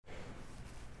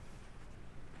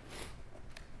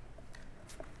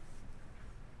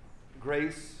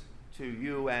Grace to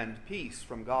you and peace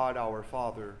from God our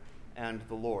Father and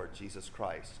the Lord Jesus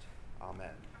Christ.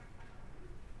 Amen.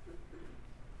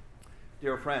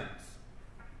 Dear friends,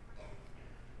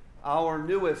 our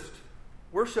newest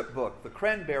worship book, the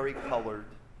cranberry-colored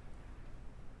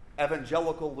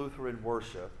Evangelical Lutheran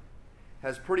Worship,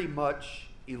 has pretty much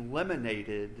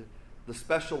eliminated the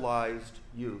specialized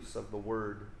use of the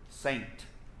word saint.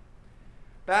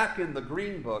 Back in the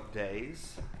Green Book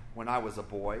days, when I was a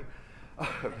boy,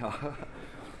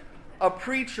 a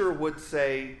preacher would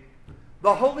say,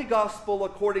 "The Holy Gospel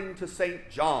according to St.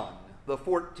 John, the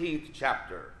 14th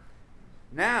chapter."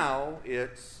 Now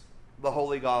it's the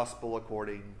Holy Gospel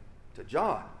according to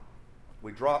John.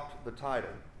 We dropped the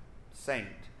title,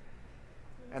 saint.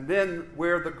 And then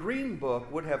where the Green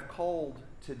Book would have called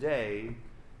today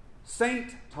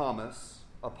St. Thomas,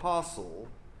 Apostle,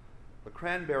 the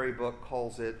Cranberry Book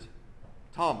calls it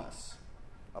Thomas,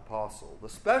 Apostle. The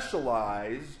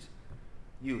specialized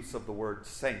use of the word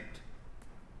saint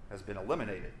has been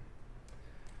eliminated.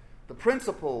 The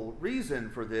principal reason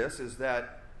for this is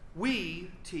that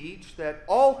we teach that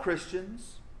all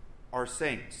Christians are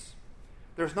saints.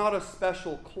 There's not a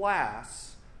special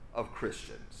class of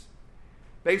Christians.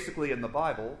 Basically, in the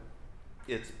Bible,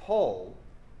 it's Paul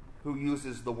who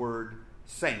uses the word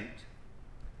saint,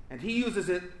 and he uses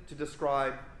it to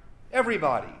describe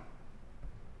everybody.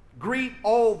 Greet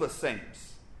all the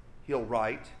saints, he'll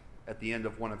write at the end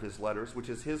of one of his letters, which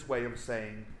is his way of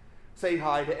saying, say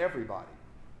hi to everybody.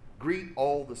 Greet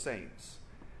all the saints.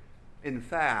 In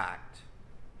fact,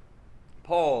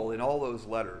 Paul, in all those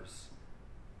letters,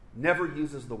 never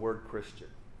uses the word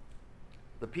Christian.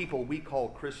 The people we call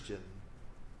Christian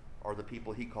are the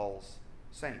people he calls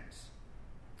saints.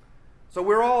 So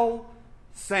we're all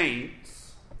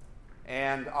saints,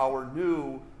 and our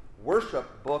new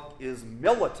worship book is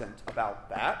militant about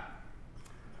that.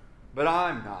 But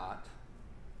I'm not.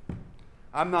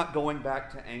 I'm not going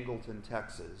back to Angleton,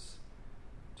 Texas,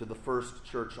 to the first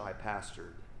church I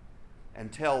pastored,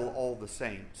 and tell all the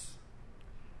saints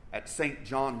at St.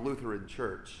 John Lutheran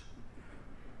Church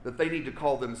that they need to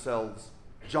call themselves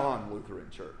John Lutheran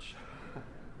Church.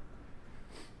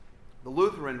 The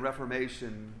Lutheran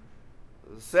Reformation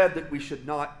said that we should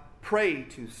not pray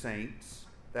to saints.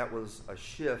 That was a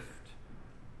shift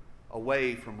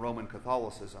away from Roman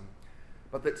Catholicism.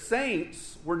 But that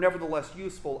saints were nevertheless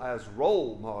useful as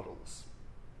role models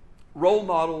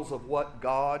of what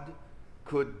God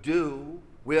could do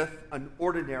with an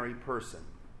ordinary person.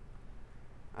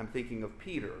 I'm thinking of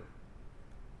Peter,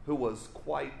 who was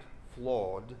quite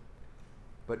flawed,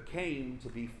 but came to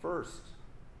be first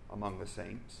among the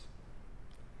saints.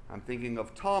 I'm thinking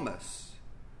of Thomas,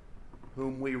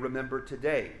 whom we remember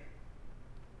today,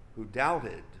 who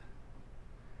doubted.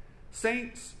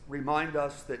 Saints remind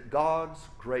us that God's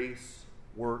grace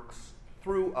works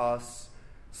through us,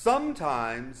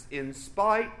 sometimes in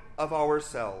spite of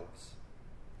ourselves.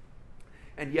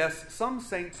 And yes, some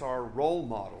saints are role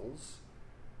models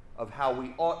of how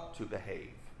we ought to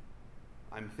behave.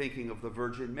 I'm thinking of the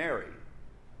Virgin Mary,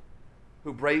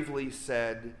 who bravely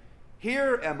said,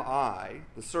 "Here am I,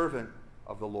 the servant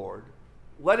of the Lord.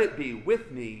 Let it be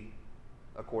with me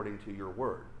according to your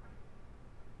word."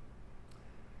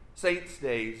 Saints'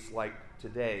 days like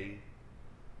today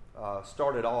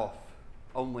started off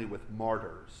only with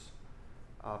martyrs.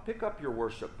 Pick up your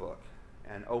worship book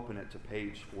and open it to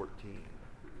page 14.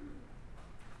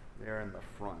 There in the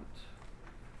front.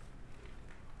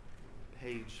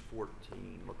 Page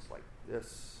 14 looks like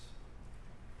this.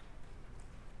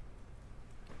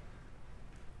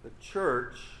 The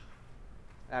church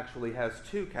actually has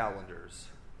two calendars.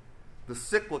 The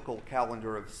cyclical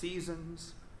calendar of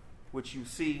seasons, which you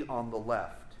see on the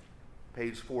left,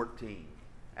 page 14,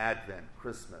 Advent,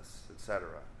 Christmas,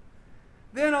 etc.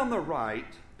 Then on the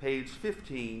right, page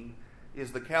 15,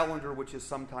 is the calendar which is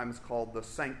sometimes called the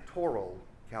sanctoral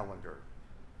calendar.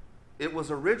 It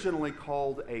was originally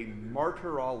called a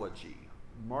martyrology.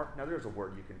 Now there's a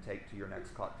word you can take to your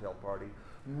next cocktail party.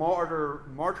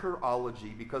 Martyrology,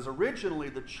 because originally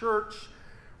the church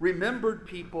remembered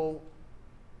people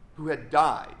who had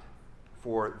died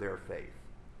for their faith.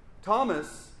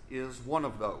 Thomas is one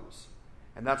of those,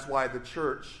 and that's why the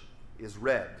church is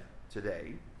red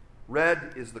today.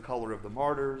 Red is the color of the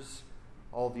martyrs.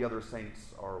 All the other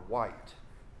saints are white.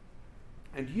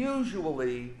 And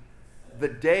usually the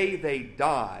day they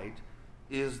died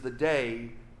is the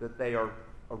day that they are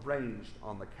arranged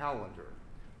on the calendar.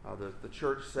 The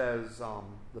church says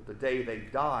that the day they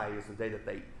die is the day that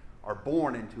they are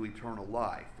born into eternal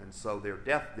life. And so their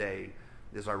death day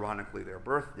is ironically their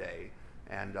birthday,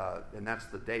 and that's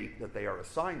the date that they are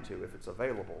assigned to if it's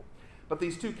available. But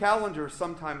these two calendars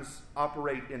sometimes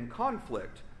operate in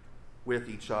conflict with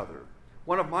each other.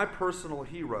 One of my personal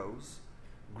heroes,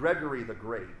 Gregory the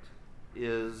Great,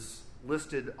 is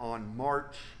listed on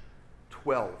March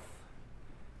 12th.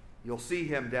 You'll see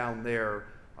him down there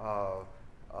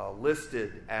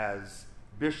listed as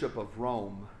Bishop of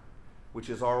Rome, which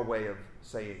is our way of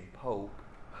saying Pope.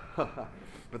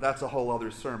 But that's a whole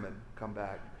other sermon. Come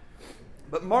back.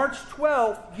 But March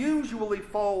 12th usually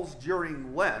falls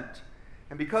during Lent,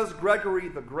 and because Gregory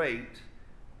the Great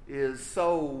is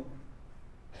so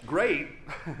great,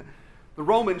 the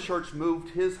Roman Church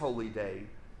moved his holy day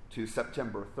to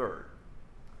September 3rd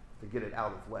to get it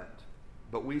out of Lent.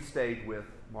 But we stayed with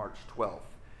March 12th.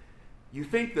 You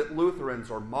think that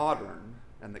Lutherans are modern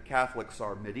and that Catholics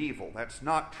are medieval. That's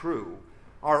not true.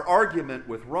 Our argument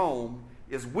with Rome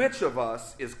is which of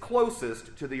us is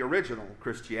closest to the original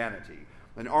Christianity.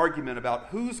 An argument about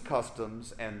whose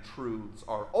customs and truths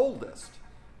are oldest,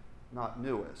 not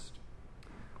newest.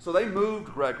 So they moved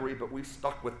Gregory, but we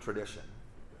stuck with tradition.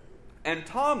 And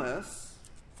Thomas,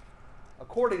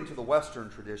 according to the Western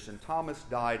tradition, Thomas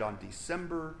died on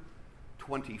December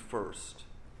 21st.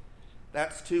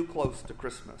 That's too close to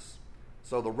Christmas.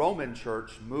 So the Roman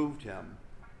Church moved him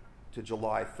to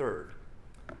July 3rd.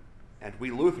 And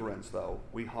we Lutherans, though,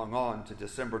 we hung on to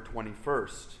December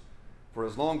 21st for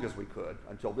as long as we could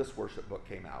until this worship book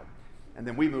came out. And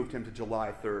then we moved him to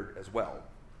July 3rd as well,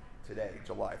 today,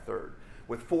 July 3rd.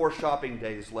 With 4 shopping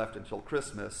days left until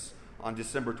Christmas, on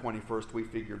December 21st, we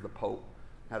figured the Pope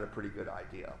had a pretty good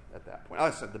idea at that point.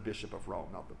 I said the Bishop of Rome,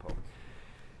 not the Pope.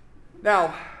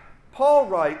 Now, Paul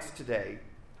writes today,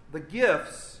 the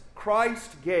gifts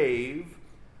Christ gave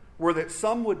were that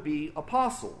some would be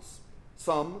apostles,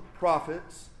 some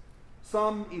prophets,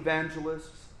 some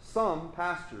evangelists, some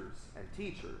pastors and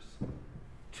teachers,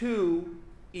 to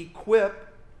equip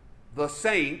the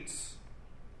saints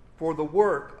for the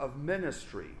work of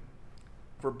ministry,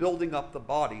 for building up the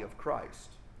body of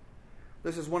Christ.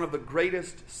 This is one of the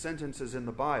greatest sentences in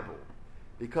the Bible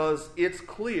because it's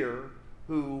clear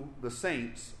who the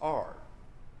saints are.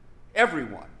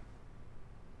 Everyone.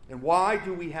 And why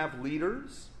do we have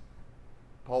leaders?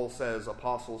 Paul says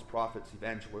apostles, prophets,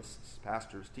 evangelists,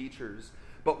 pastors, teachers.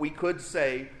 But we could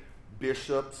say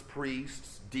bishops,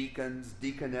 priests, deacons,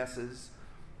 deaconesses,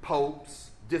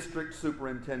 popes, district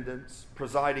superintendents,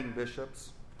 presiding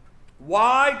bishops.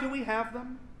 Why do we have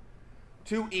them?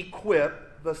 To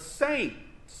equip the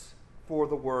saints for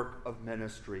the work of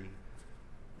ministry,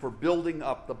 for building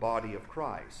up the body of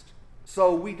Christ.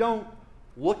 So we don't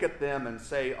look at them and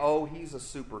say, oh, he's a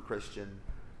super Christian.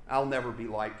 I'll never be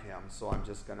like him, so I'm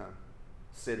just going to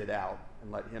sit it out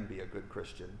and let him be a good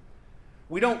Christian.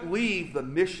 We don't leave the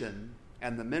mission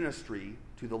and the ministry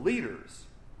to the leaders.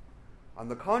 On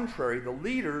the contrary, the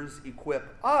leaders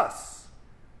equip us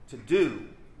to do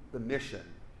the mission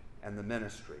and the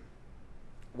ministry.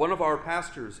 One of our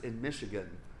pastors in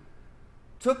Michigan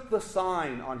took the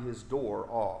sign on his door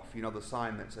off, the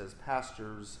sign that says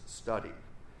Pastor's Study.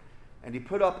 And he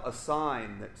put up a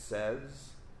sign that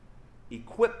says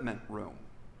Equipment Room.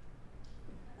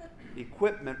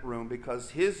 Equipment Room,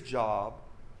 because his job,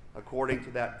 according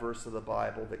to that verse of the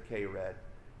Bible that Kay read,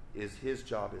 his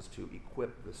job is to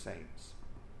equip the saints.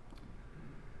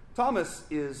 Thomas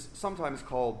is sometimes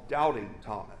called Doubting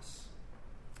Thomas.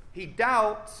 He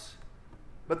doubts,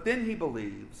 but then he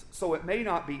believes, so it may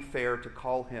not be fair to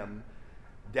call him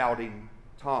Doubting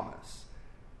Thomas.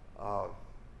 I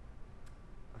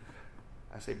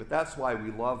say, but that's why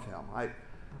we love him.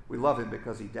 We love him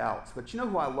because he doubts. But you know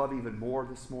who I love even more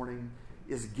this morning?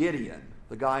 Is Gideon,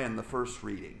 the guy in the first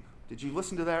reading. Did you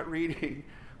listen to that reading?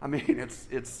 I mean,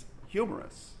 it's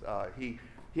humorous. He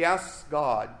asks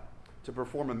God to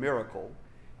perform a miracle.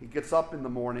 He gets up in the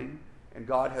morning, and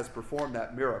God has performed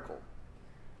that miracle.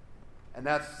 And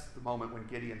that's the moment when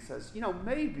Gideon says,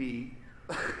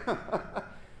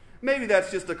 maybe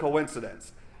that's just a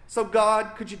coincidence. So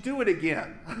God, could you do it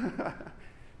again?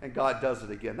 And God does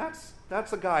it again.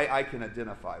 That's a guy I can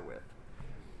identify with.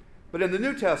 But in the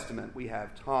New Testament, we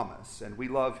have Thomas, and we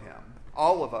love him.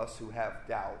 All of us who have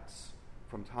doubts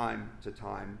from time to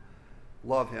time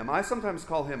love him. I sometimes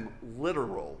call him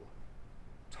literal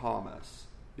Thomas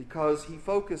because he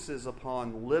focuses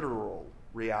upon literal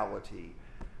reality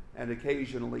and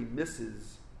occasionally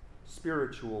misses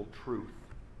spiritual truth,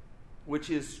 which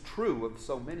is true of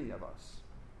so many of us.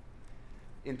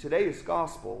 In today's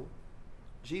gospel,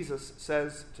 Jesus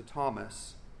says to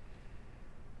Thomas,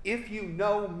 "If you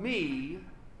know me,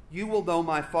 you will know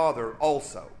my Father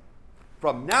also.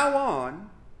 From now on,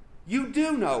 you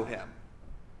do know him,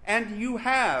 and you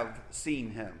have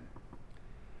seen him."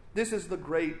 This is the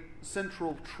great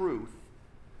central truth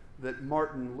that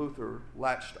Martin Luther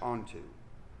latched onto.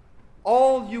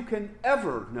 All you can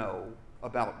ever know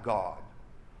about God,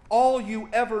 all you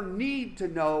ever need to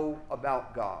know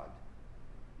about God,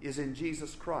 is in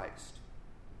Jesus Christ.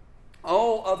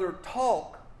 All other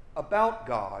talk about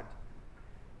God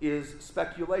is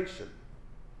speculation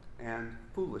and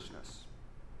foolishness.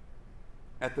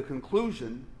 At the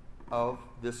conclusion of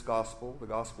this gospel, the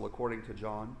gospel according to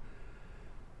John,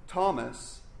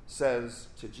 Thomas says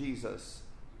to Jesus,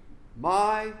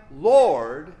 "My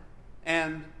Lord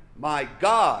and my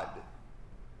God."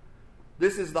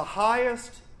 This is the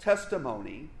highest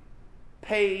testimony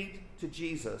paid to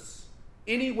Jesus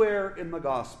anywhere in the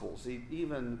Gospels. He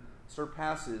even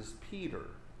surpasses Peter.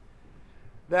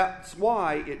 That's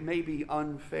why it may be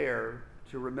unfair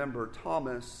to remember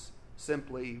Thomas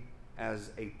simply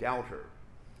as a doubter.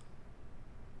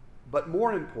 But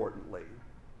more importantly,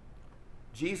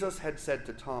 Jesus had said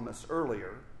to Thomas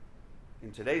earlier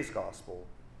in today's gospel,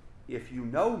 "If you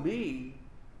know me,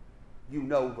 you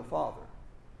know the Father."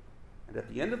 And at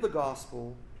the end of the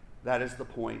gospel, that is the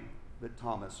point that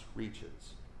Thomas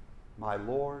reaches. My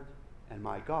Lord and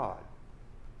my God.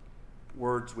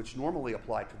 Words which normally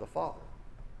apply to the Father.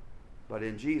 But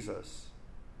in Jesus,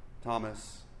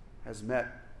 Thomas has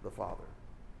met the Father.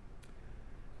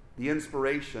 The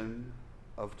inspiration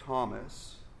of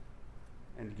Thomas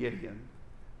and Gideon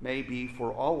may be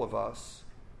for all of us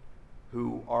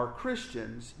who are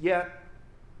Christians, yet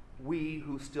we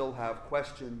who still have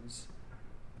questions,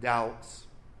 doubts,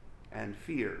 and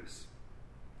fears.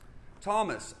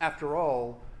 Thomas, after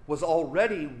all, was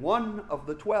already one of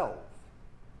the 12.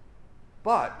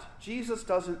 But Jesus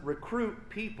doesn't recruit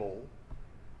people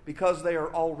because they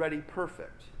are already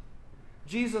perfect.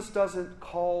 Jesus doesn't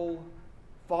call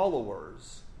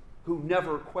followers who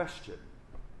never question.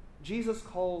 Jesus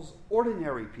calls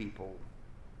ordinary people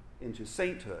into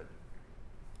sainthood.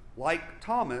 Like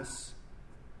Thomas,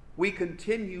 we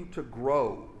continue to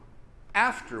grow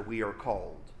after we are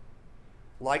called.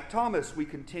 Like Thomas, we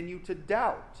continue to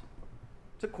doubt,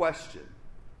 to question,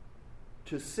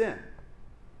 to sin.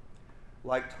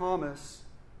 Like Thomas,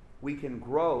 we can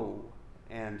grow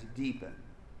and deepen.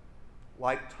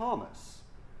 Like Thomas,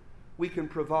 we can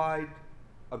provide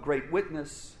a great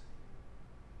witness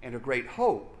and a great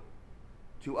hope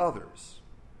to others,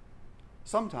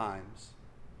 sometimes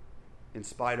in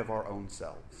spite of our own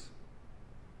selves.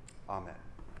 Amen.